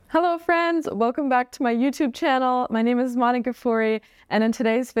Hello friends, welcome back to my YouTube channel. My name is Monica Fori, and in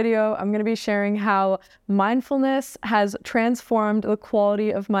today's video, I'm going to be sharing how mindfulness has transformed the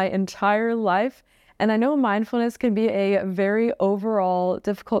quality of my entire life. And I know mindfulness can be a very overall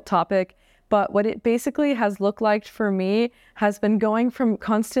difficult topic, but what it basically has looked like for me has been going from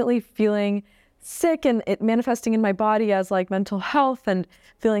constantly feeling sick and it manifesting in my body as like mental health and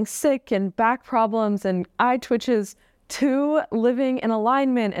feeling sick and back problems and eye twitches, to living in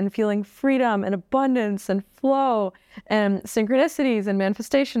alignment and feeling freedom and abundance and flow and synchronicities and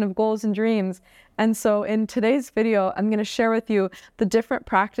manifestation of goals and dreams. And so in today's video, I'm going to share with you the different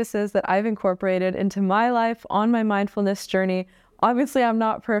practices that I've incorporated into my life on my mindfulness journey. Obviously, I'm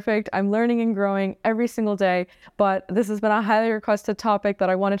not perfect. I'm learning and growing every single day, but this has been a highly requested topic that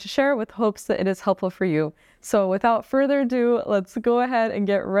I wanted to share with hopes that it is helpful for you. So without further ado, let's go ahead and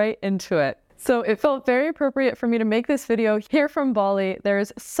get right into it. So it felt very appropriate for me to make this video here from Bali.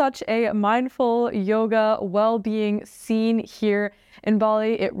 There's such a mindful yoga well-being scene here in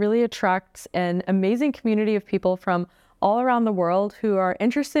Bali. It really attracts an amazing community of people from all around the world who are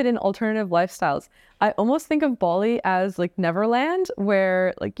interested in alternative lifestyles. I almost think of Bali as like Neverland,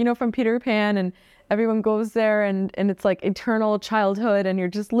 where from Peter Pan, and everyone goes there and it's like eternal childhood and you're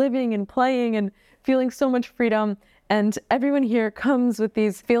just living and playing and feeling so much freedom. And everyone here comes with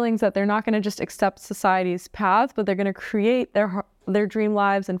these feelings that they're not going to just accept society's path, but they're going to create their dream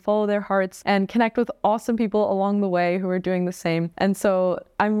lives and follow their hearts and connect with awesome people along the way who are doing the same. And so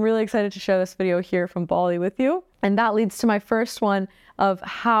I'm really excited to share this video here from Bali with you. And that leads to my first one of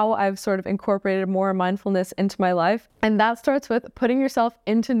how I've sort of incorporated more mindfulness into my life. And that starts with putting yourself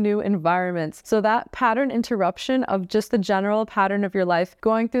into new environments. So that pattern interruption of just the general pattern of your life,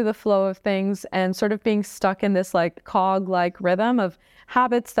 going through the flow of things and sort of being stuck in this like cog-like rhythm of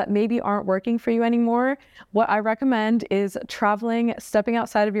habits that maybe aren't working for you anymore. What I recommend is traveling, stepping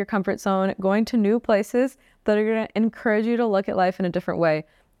outside of your comfort zone, going to new places that are going to encourage you to look at life in a different way.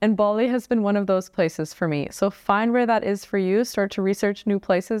 And Bali has been one of those places for me. So find where that is for you, start to research new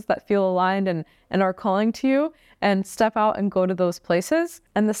places that feel aligned and are calling to you, and step out and go to those places.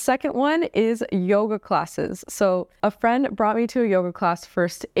 And the second one is yoga classes. So a friend brought me to a yoga class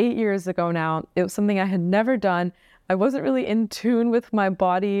first 8 years ago now. It was something I had never done. I wasn't really in tune with my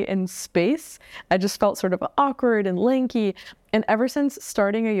body and space. I just felt sort of awkward and lanky. And ever since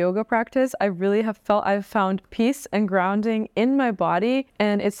starting a yoga practice, I really have felt I've found peace and grounding in my body.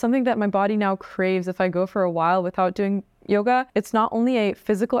 And it's something that my body now craves if I go for a while without doing yoga. It's not only a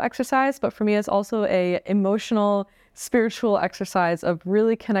physical exercise, but for me, it's also a emotional, spiritual exercise of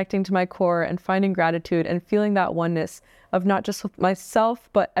really connecting to my core and finding gratitude and feeling that oneness of not just with myself,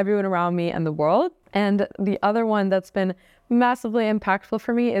 but everyone around me and the world. And the other one that's been massively impactful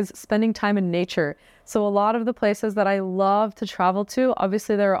for me is spending time in nature. So a lot of the places that I love to travel to,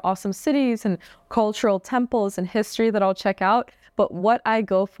 obviously there are awesome cities and cultural temples and history that I'll check out. But what I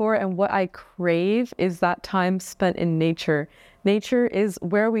go for and what I crave is that time spent in nature. Nature is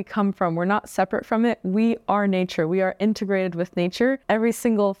where we come from. We're not separate from it. We are nature. We are integrated with nature. Every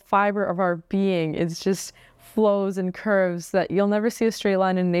single fiber of our being is just flows and curves that you'll never see a straight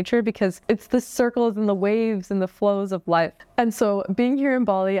line in nature, because it's the circles and the waves and the flows of life. And so being here in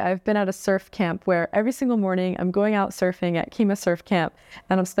Bali, I've been at a surf camp where every single morning I'm going out surfing at Kima Surf Camp,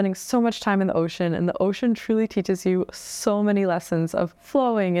 and I'm spending so much time in the ocean, and the ocean truly teaches you so many lessons of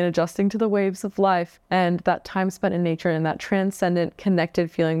flowing and adjusting to the waves of life, and that time spent in nature and that transcendent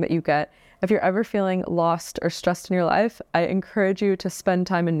connected feeling that you get. If you're ever feeling lost or stressed in your life, I encourage you to spend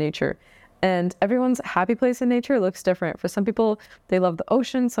time in nature. And everyone's happy place in nature looks different. For some people, they love the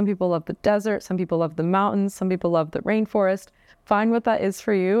ocean. Some people love the desert. Some people love the mountains. Some people love the rainforest. Find what that is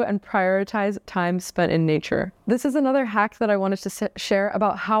for you and prioritize time spent in nature. This is another hack that I wanted to share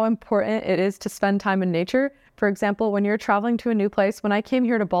about how important it is to spend time in nature. For example, when you're traveling to a new place, when I came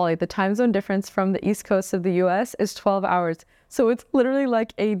here to Bali, the time zone difference from the East Coast of the US is 12 hours. So it's literally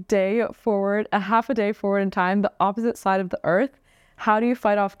like a day forward, a half a day forward in time, the opposite side of the earth. How do you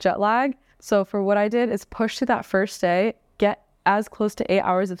fight off jet lag? So for what I did is push to that first day, get as close to 8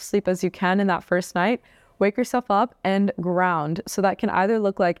 hours of sleep as you can in that first night, wake yourself up and ground. So that can either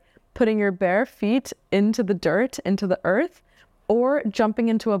look like putting your bare feet into the dirt, into the earth, or jumping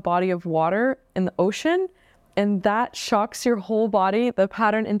into a body of water in the ocean. And that shocks your whole body, the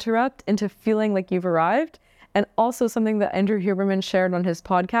pattern interrupt, into feeling like you've arrived. And also something that Andrew Huberman shared on his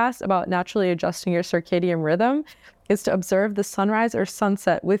podcast about naturally adjusting your circadian rhythm is to observe the sunrise or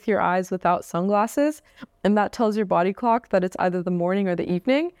sunset with your eyes without sunglasses. And that tells your body clock that it's either the morning or the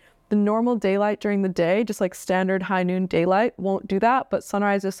evening. The normal daylight during the day, just like standard high noon daylight, won't do that, but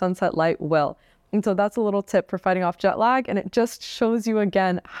sunrise or sunset light will. And so that's a little tip for fighting off jet lag. And it just shows you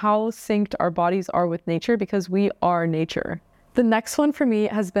again how synced our bodies are with nature, because we are nature. The next one for me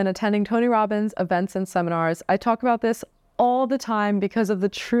has been attending Tony Robbins events and seminars. I talk about this all the time because of the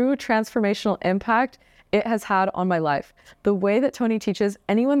true transformational impact it has had on my life. The way that Tony teaches,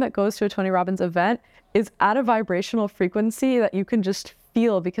 anyone that goes to a Tony Robbins event is at a vibrational frequency that you can just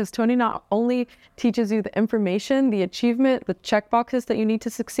feel, because Tony not only teaches you the information, the achievement, the check boxes that you need to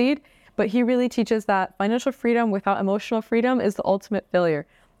succeed, but he really teaches that financial freedom without emotional freedom is the ultimate failure.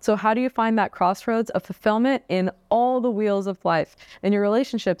 So how do you find that crossroads of fulfillment in all the wheels of life, in your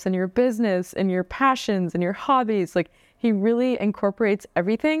relationships, in your business, in your passions, in your hobbies? Like, he really incorporates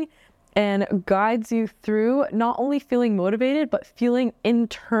everything and guides you through not only feeling motivated, but feeling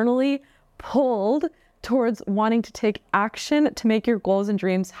internally pulled towards wanting to take action to make your goals and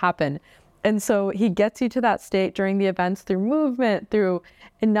dreams happen. And so he gets you to that state during the events through movement, through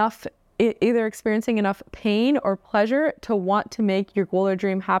either experiencing enough pain or pleasure to want to make your goal or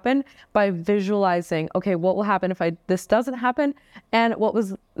dream happen by visualizing, okay, what will happen if this doesn't happen? And what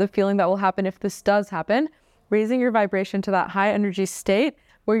was the feeling that will happen if this does happen? Raising your vibration to that high energy state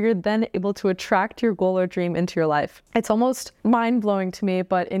where you're then able to attract your goal or dream into your life. It's almost mind-blowing to me,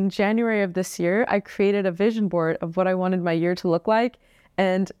 but in January of this year, I created a vision board of what I wanted my year to look like.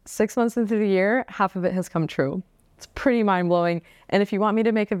 And 6 months into the year, half of it has come true. It's pretty mind-blowing. And if you want me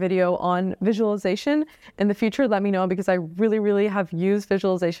to make a video on visualization in the future, let me know, because I really, really have used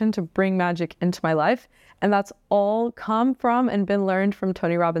visualization to bring magic into my life. And that's all come from and been learned from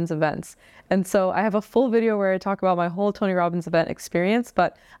Tony Robbins events. And so I have a full video where I talk about my whole Tony Robbins event experience,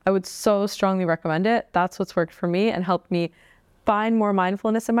 but I would so strongly recommend it. That's what's worked for me and helped me find more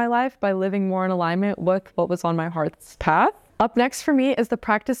mindfulness in my life by living more in alignment with what was on my heart's path. Up next for me is the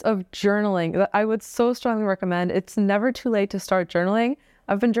practice of journaling that I would so strongly recommend. It's never too late to start journaling.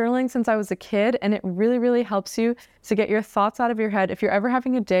 I've been journaling since I was a kid, and it really, really helps you to get your thoughts out of your head. If you're ever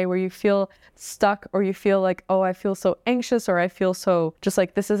having a day where you feel stuck, or you feel like, oh, I feel so anxious, or I feel so just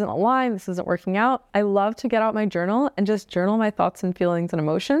like this isn't aligned, this isn't working out, I love to get out my journal and just journal my thoughts and feelings and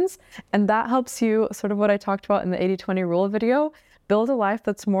emotions. And that helps you, sort of what I talked about in the 80-20 rule video, build a life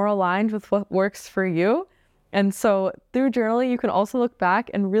that's more aligned with what works for you. And so through journaling, you can also look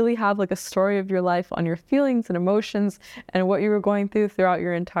back and really have like a story of your life on your feelings and emotions and what you were going through throughout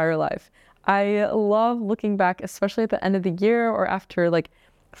your entire life. I love looking back, especially at the end of the year, or after, like,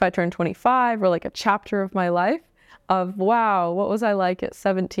 if I turn 25, or like a chapter of my life of, wow, what was I like at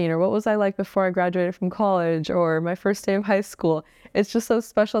 17? Or what was I like before I graduated from college, or my first day of high school? It's just so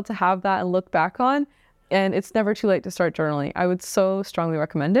special to have that and look back on. And it's never too late to start journaling. I would so strongly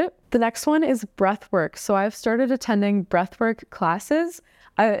recommend it. The next one is breath work. So I've started attending breath work classes.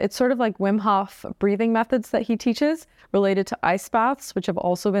 It's sort of like Wim Hof breathing methods that he teaches related to ice baths, which have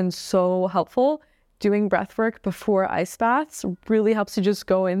also been so helpful. Doing breath work before ice baths really helps you just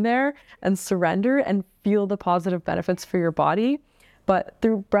go in there and surrender and feel the positive benefits for your body. But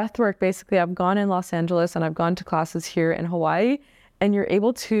through breath work, basically, I've gone in Los Angeles and I've gone to classes here in Hawaii, and you're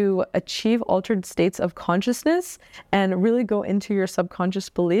able to achieve altered states of consciousness and really go into your subconscious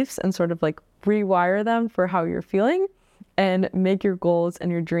beliefs and sort of like rewire them for how you're feeling and make your goals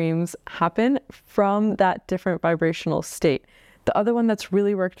and your dreams happen from that different vibrational state. The other one that's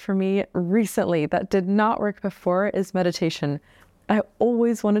really worked for me recently that did not work before is meditation. I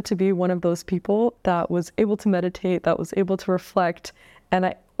always wanted to be one of those people that was able to meditate, that was able to reflect, and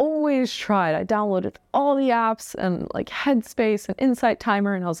I always tried. I downloaded all the apps and like Headspace and Insight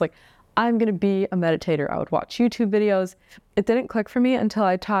Timer, and I was like, I'm going to be a meditator. I would watch YouTube videos. It didn't click for me until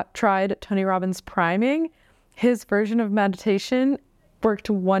I tried Tony Robbins priming. His version of meditation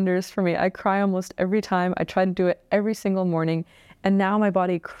worked wonders for me. I cry almost every time. I try to do it every single morning. And now my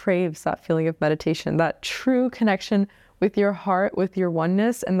body craves that feeling of meditation, that true connection with your heart, with your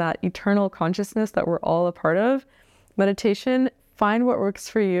oneness, and that eternal consciousness that we're all a part of. Meditation, find what works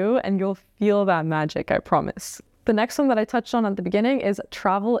for you and you'll feel that magic, I promise. The next one that I touched on at the beginning is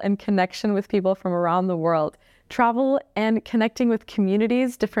travel and connection with people from around the world. Travel and connecting with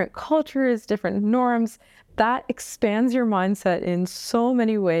communities, different cultures, different norms, that expands your mindset in so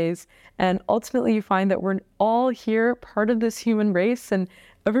many ways. And ultimately you find that we're all here, part of this human race, and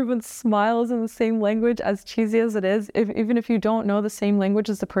everyone smiles in the same language, as cheesy as it is. Even if you don't know the same language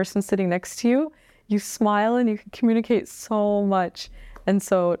as the person sitting next to you, you smile and you can communicate so much. And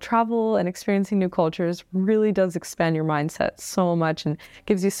so travel and experiencing new cultures really does expand your mindset so much and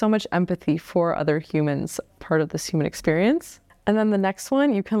gives you so much empathy for other humans, part of this human experience. And then the next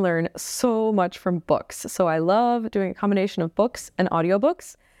one, you can learn so much from books. So I love doing a combination of books and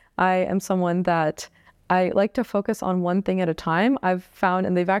audiobooks. I am someone that I like to focus on one thing at a time. I've found,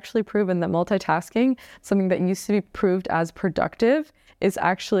 and they've actually proven, that multitasking, something that used to be proved as productive, is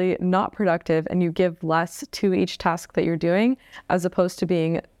actually not productive, and you give less to each task that you're doing, as opposed to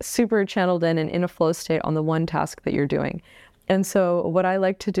being super channeled in and in a flow state on the one task that you're doing. And so what I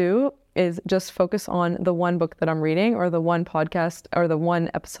like to do is just focus on the one book that I'm reading, or the one podcast, or the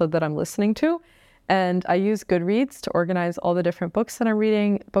one episode that I'm listening to. And I use Goodreads to organize all the different books that I'm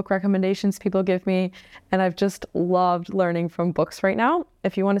reading, book recommendations people give me. And I've just loved learning from books right now.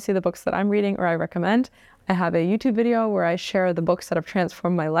 If you want to see the books that I'm reading or I recommend, I have a YouTube video where I share the books that have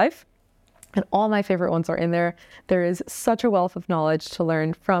transformed my life. And all my favorite ones are in there. There is such a wealth of knowledge to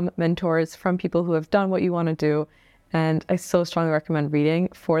learn from mentors, from people who have done what you want to do. And I so strongly recommend reading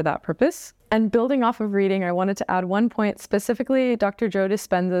for that purpose. And building off of reading, I wanted to add one point, specifically Dr. Joe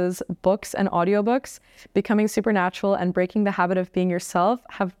Dispenza's books and audiobooks, Becoming Supernatural and Breaking the Habit of Being Yourself,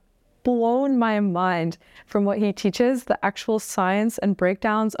 have blown my mind from what he teaches, the actual science and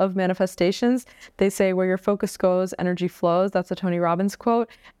breakdowns of manifestations. They say where your focus goes, energy flows. That's a Tony Robbins quote.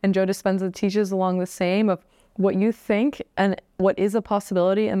 And Joe Dispenza teaches along the same of what you think and what is a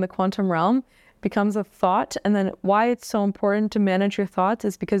possibility in the quantum realm becomes a thought. And then why it's so important to manage your thoughts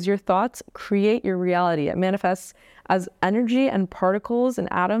is because your thoughts create your reality. It manifests as energy and particles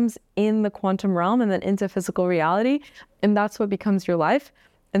and atoms in the quantum realm and then into physical reality. And that's what becomes your life.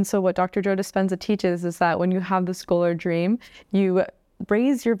 And so what Dr. Joe Dispenza teaches is that when you have this goal or dream, you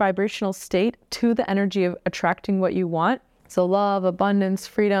raise your vibrational state to the energy of attracting what you want. So love, abundance,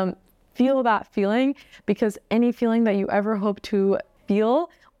 freedom, feel that feeling, because any feeling that you ever hope to feel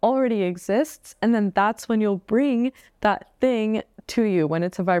already exists. And then that's when you'll bring that thing to you, when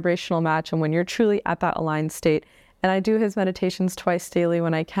it's a vibrational match and when you're truly at that aligned state. And I do his meditations twice daily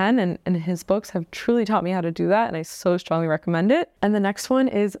when I can, and his books have truly taught me how to do that, and I so strongly recommend it. And the next one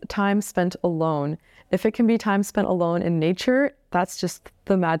is time spent alone. If it can be time spent alone in nature, that's just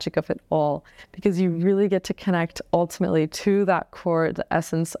the magic of it all, because you really get to connect ultimately to that core, the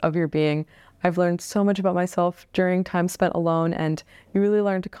essence of your being. I've learned so much about myself during time spent alone, and you really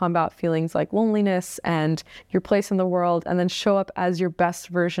learn to combat feelings like loneliness and your place in the world, and then show up as your best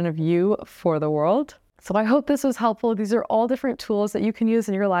version of you for the world. So I hope this was helpful. These are all different tools that you can use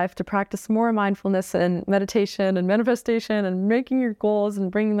in your life to practice more mindfulness and meditation and manifestation and making your goals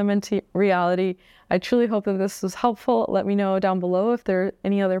and bringing them into reality. I truly hope that this was helpful. Let me know down below if there are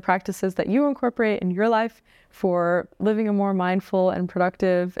any other practices that you incorporate in your life for living a more mindful and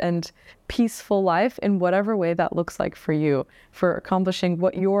productive and peaceful life in whatever way that looks like for you, for accomplishing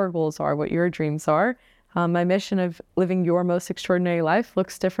what your goals are, what your dreams are. My mission of living your most extraordinary life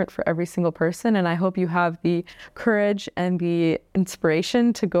looks different for every single person, and I hope you have the courage and the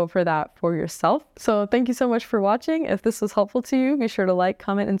inspiration to go for that for yourself. So thank you so much for watching. If this was helpful to you, be sure to like,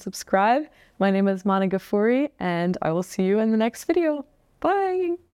 comment, and subscribe. My name is Mana Ghafouri, and I will see you in the next video. Bye!